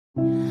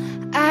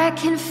I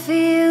can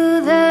feel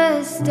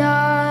the stars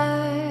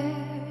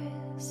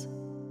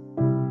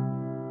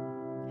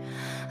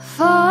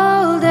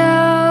fall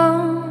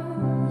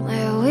down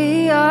where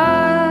we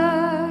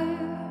are,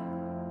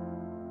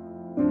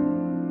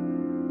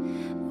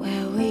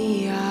 where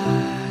we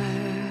are.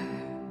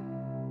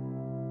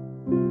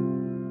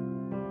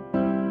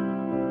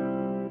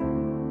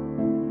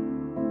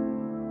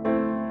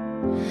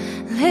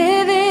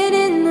 Living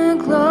in the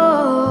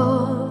glow,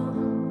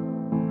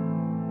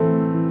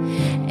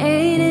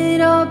 ain't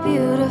it all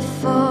beautiful?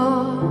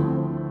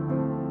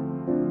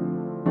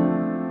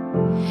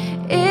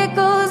 It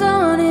goes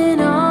on,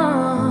 and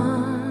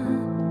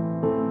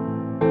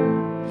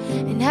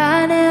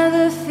I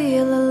never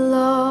feel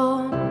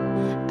alone.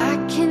 I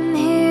can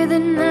hear the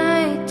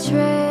night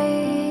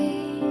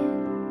train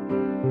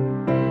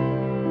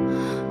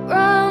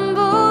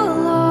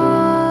rumble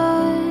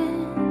on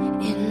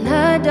in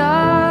the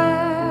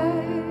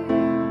dark,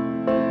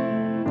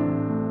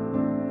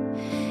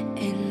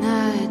 in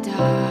the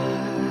dark.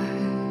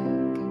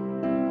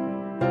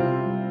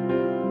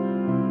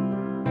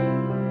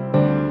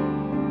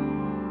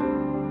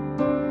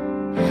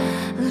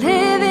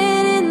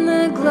 Living in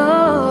the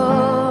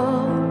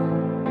glow,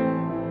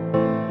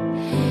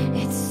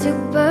 it's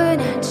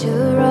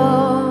supernatural.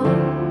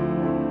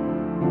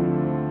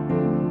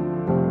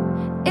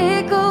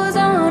 It goes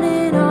on,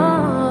 and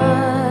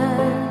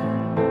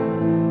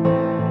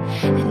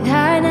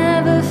I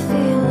never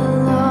feel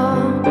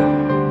alone.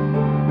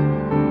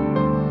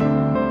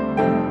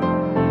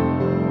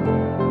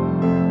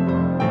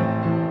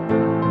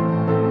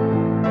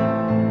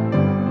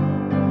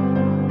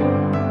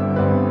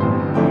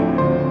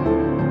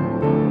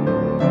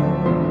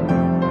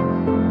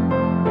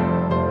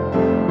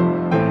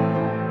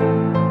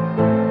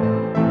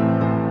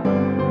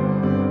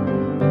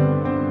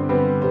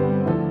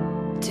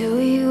 Do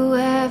you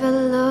ever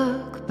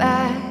look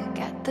back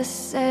at the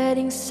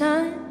setting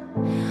sun?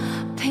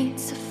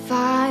 Paints a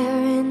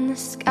fire in the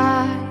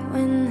sky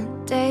when the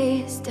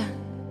day is done.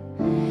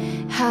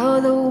 How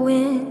the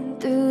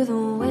wind through the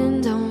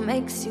window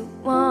makes you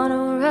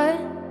wanna run,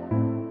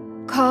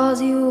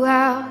 calls you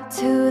out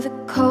to the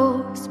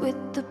coast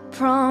with the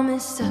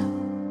promise of.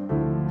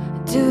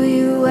 Do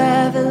you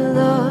ever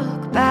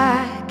look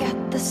back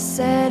at the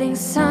setting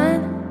sun?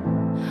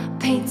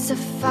 Paints a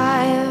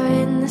fire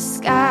in the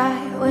sky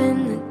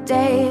when the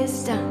day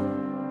is done.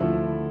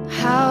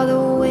 How the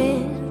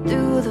wind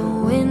through the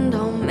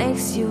window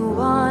makes you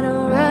wanna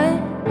run,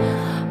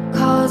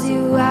 calls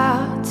you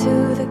out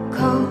to the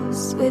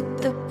coast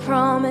with the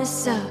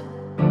promise of.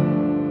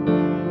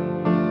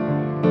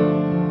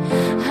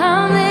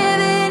 I'm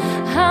living,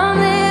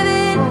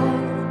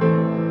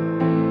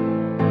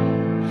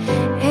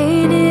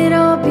 ain't it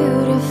all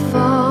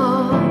beautiful?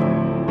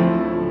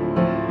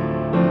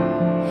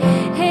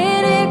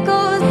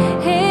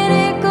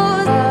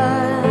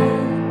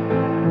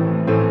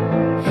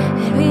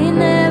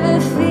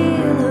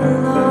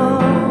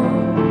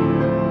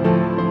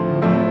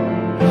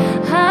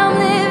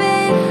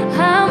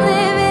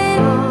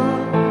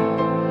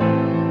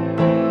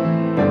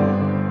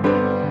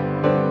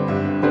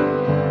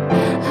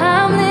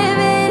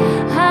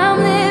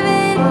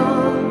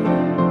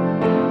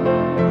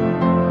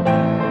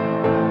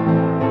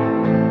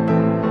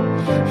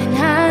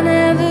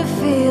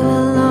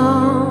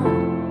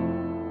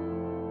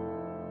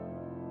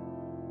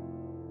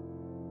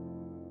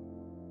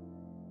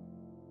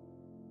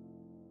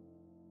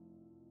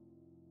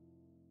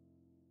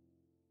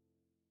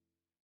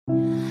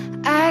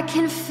 I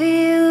can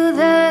feel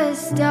the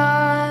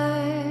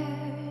stars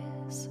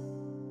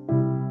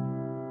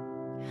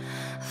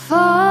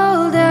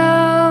fall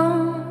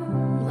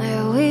down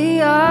where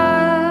we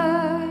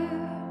are,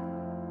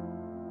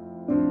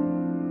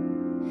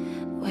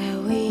 where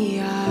we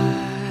are.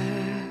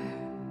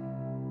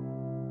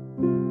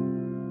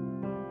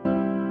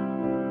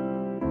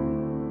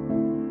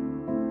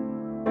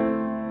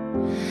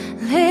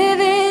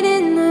 Living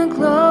in the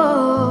glow,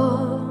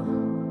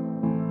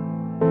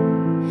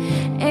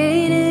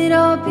 ain't it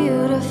all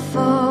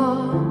beautiful?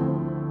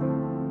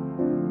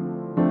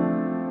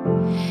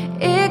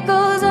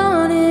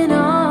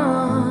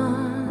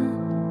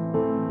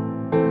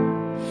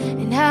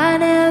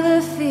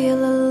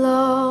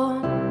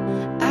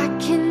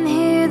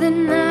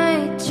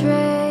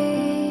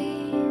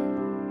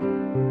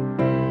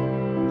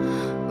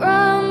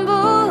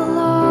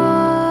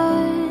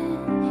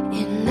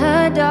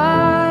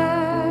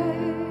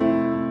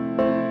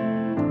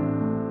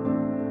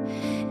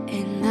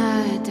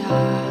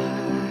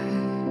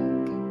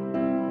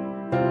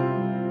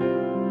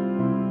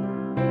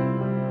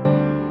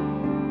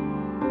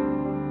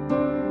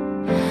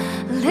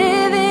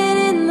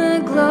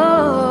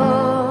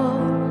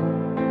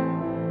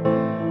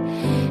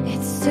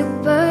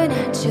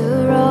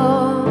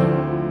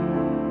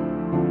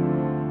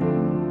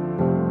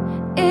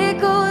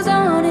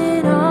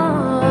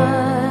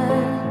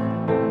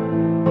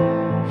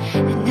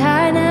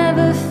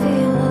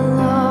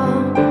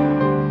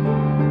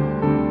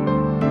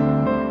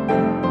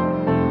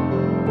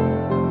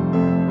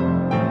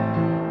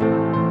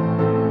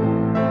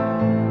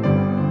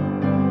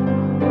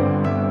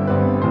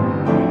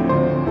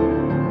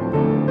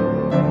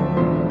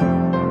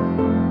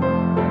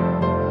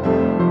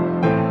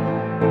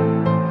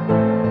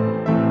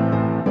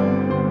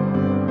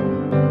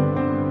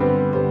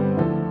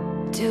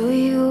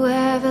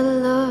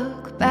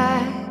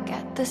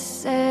 the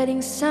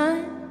setting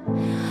sun,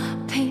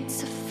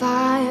 paints a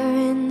fire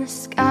in the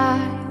sky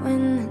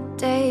when the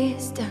day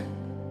is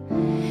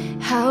done.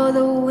 How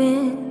the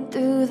wind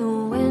through the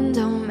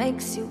window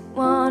makes you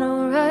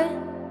wanna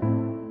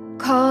run,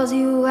 calls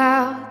you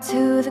out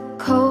to the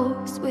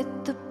coast with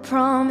the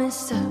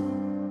promise of.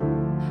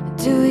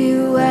 Do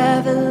you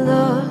ever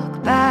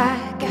look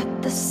back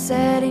at the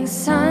setting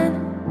sun,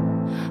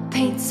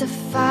 paints a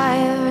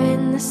fire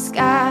in the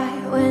sky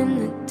when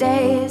the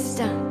day is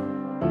done?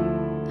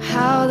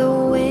 How the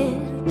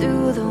wind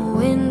through the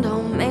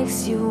window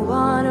makes you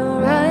wanna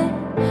run,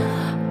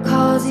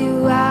 calls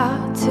you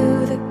out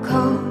to the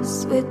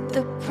coast with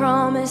the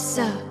promise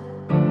of.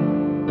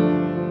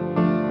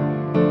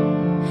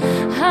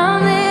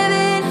 I'm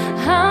living,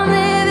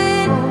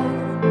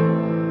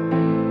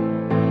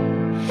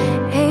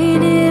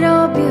 ain't it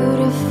all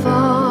beautiful?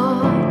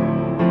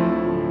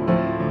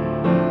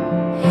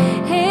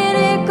 And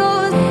it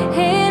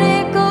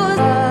goes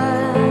on,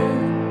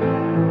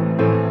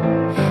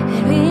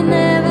 and we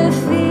never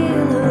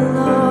feel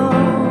alone.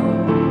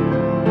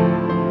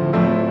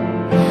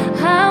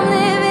 I'm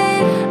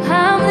living,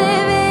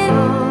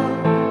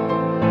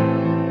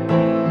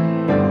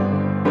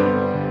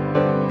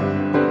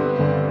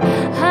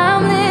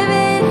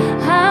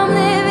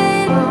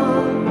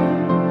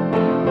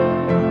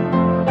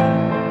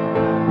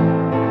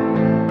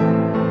 and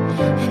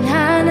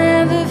I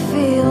never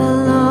feel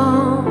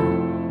alone.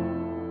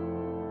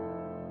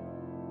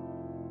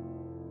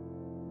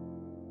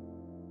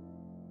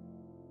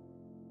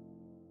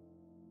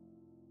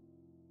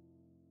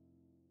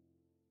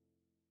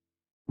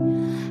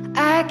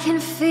 I can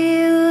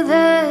feel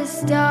the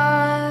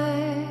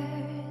stars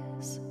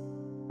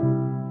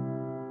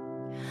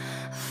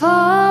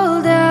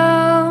fall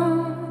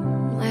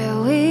down where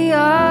we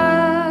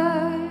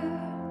are,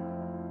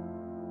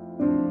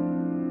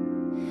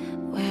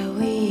 where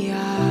we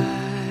are.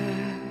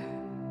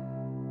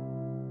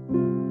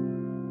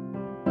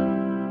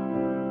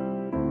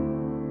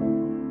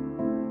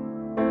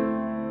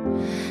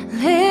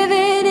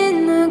 Living in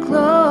the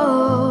glow,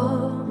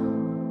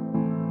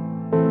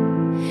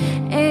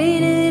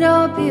 ain't it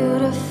all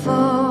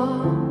beautiful?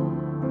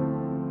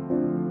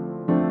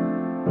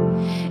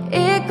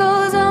 It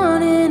goes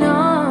on, and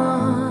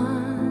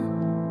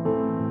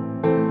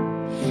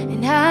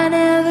I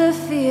never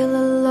feel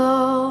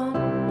alone.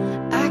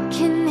 I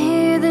can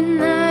hear the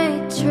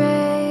night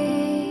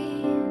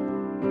train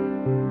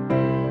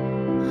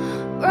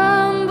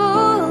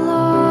rumble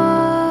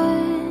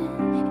on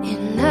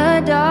in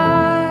the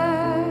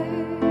dark,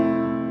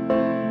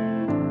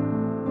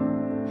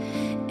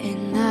 in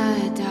the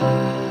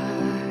dark.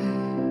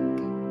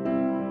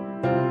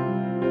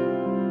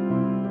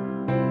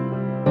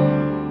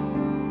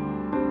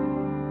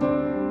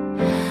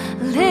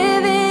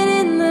 Living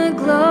in the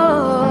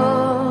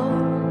glow,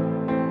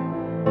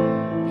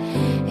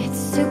 it's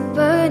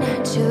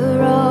supernatural.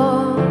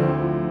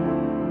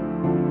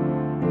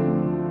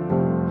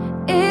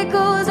 It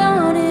goes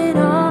on, and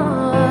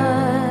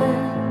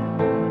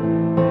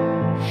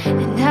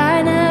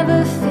I never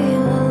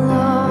feel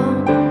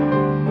alone.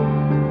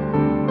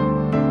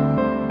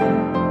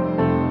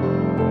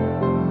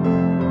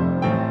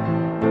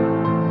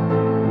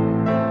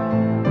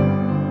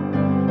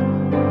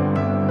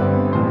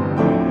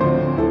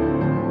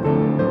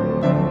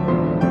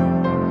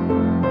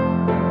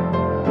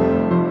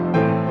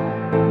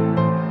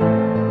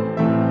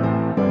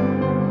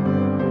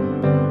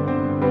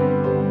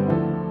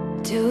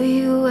 Do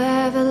you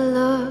ever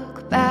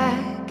look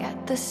back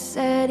at the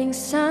setting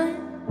sun,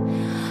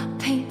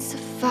 paints a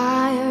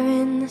fire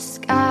in the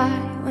sky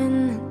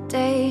when the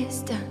day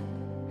is done?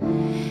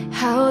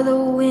 How the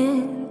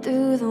wind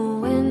through the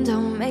window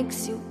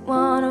makes you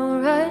wanna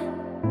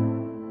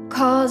run,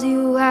 calls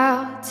you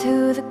out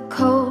to the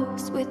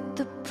coast with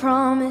the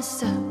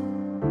promise of.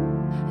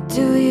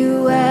 Do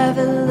you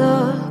ever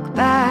look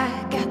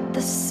back at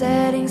the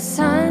setting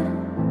sun,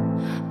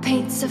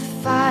 paints a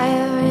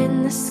fire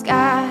in the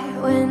sky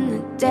when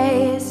the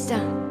day is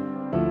done?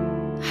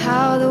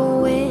 How the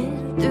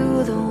wind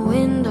through the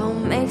window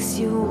makes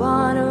you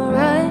wanna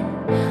run,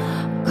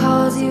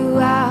 calls you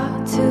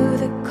out to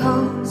the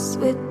coast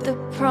with the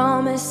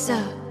promise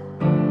of.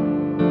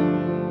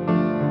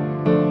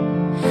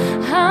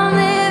 I'm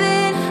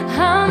living,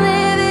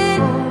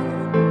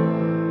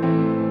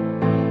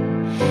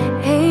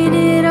 ain't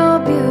it all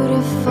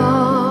beautiful?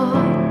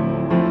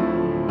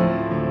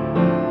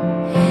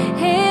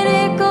 And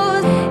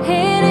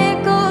it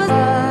goes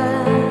on.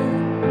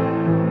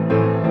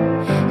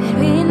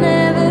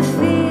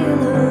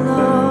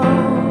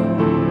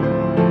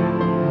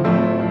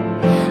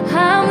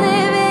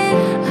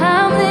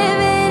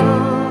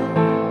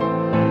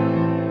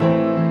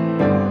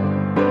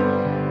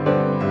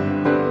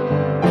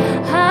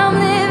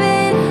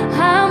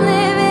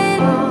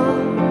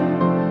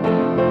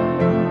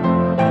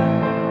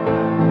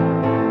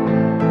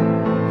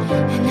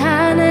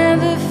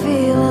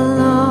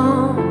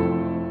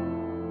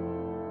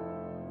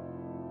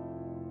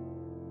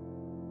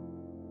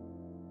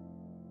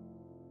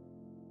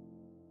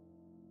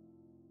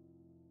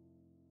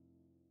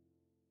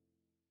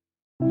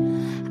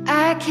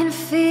 I can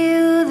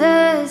feel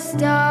the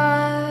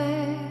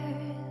stars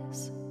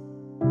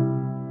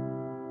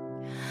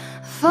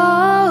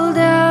fall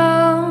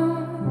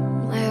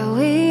down where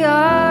we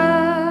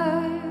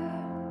are,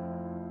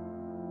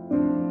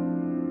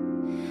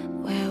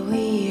 where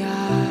we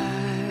are.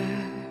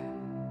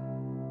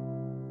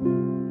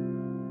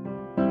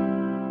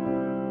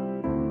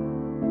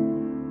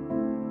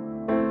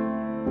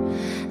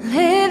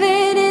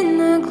 Living in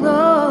the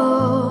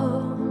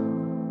glow,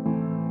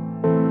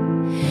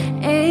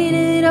 ain't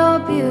it all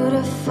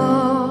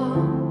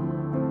beautiful?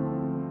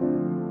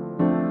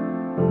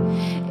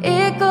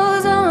 It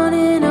goes on,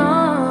 and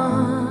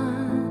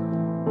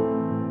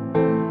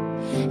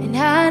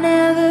I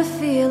never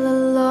feel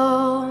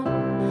alone.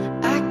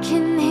 I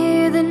can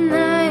hear the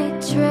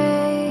night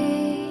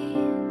train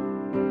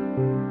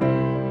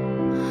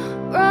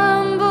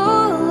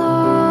rumble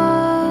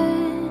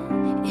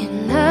on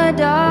in the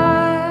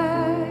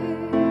dark,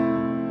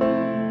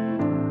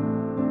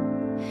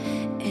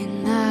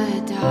 in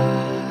the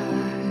dark.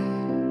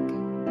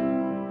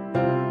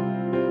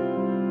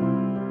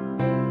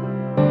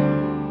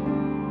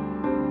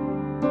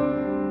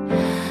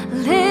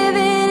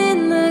 Living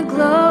in the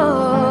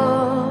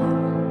glow,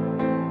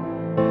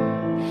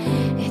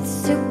 it's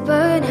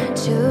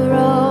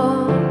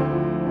supernatural.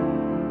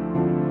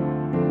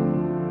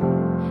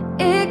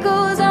 It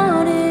goes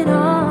on, and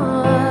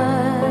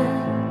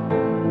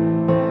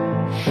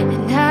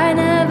I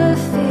never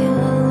feel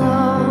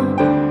alone.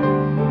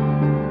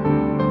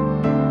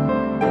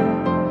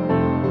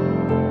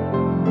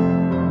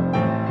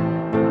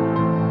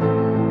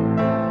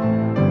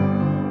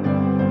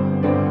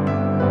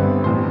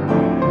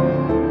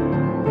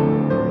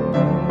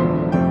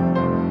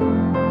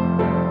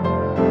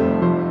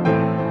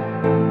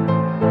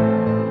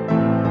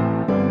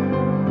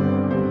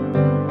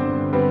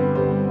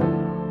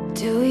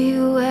 Do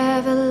you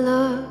ever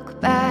look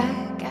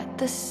back at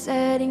the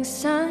setting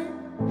sun?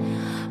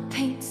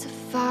 Paints a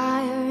fire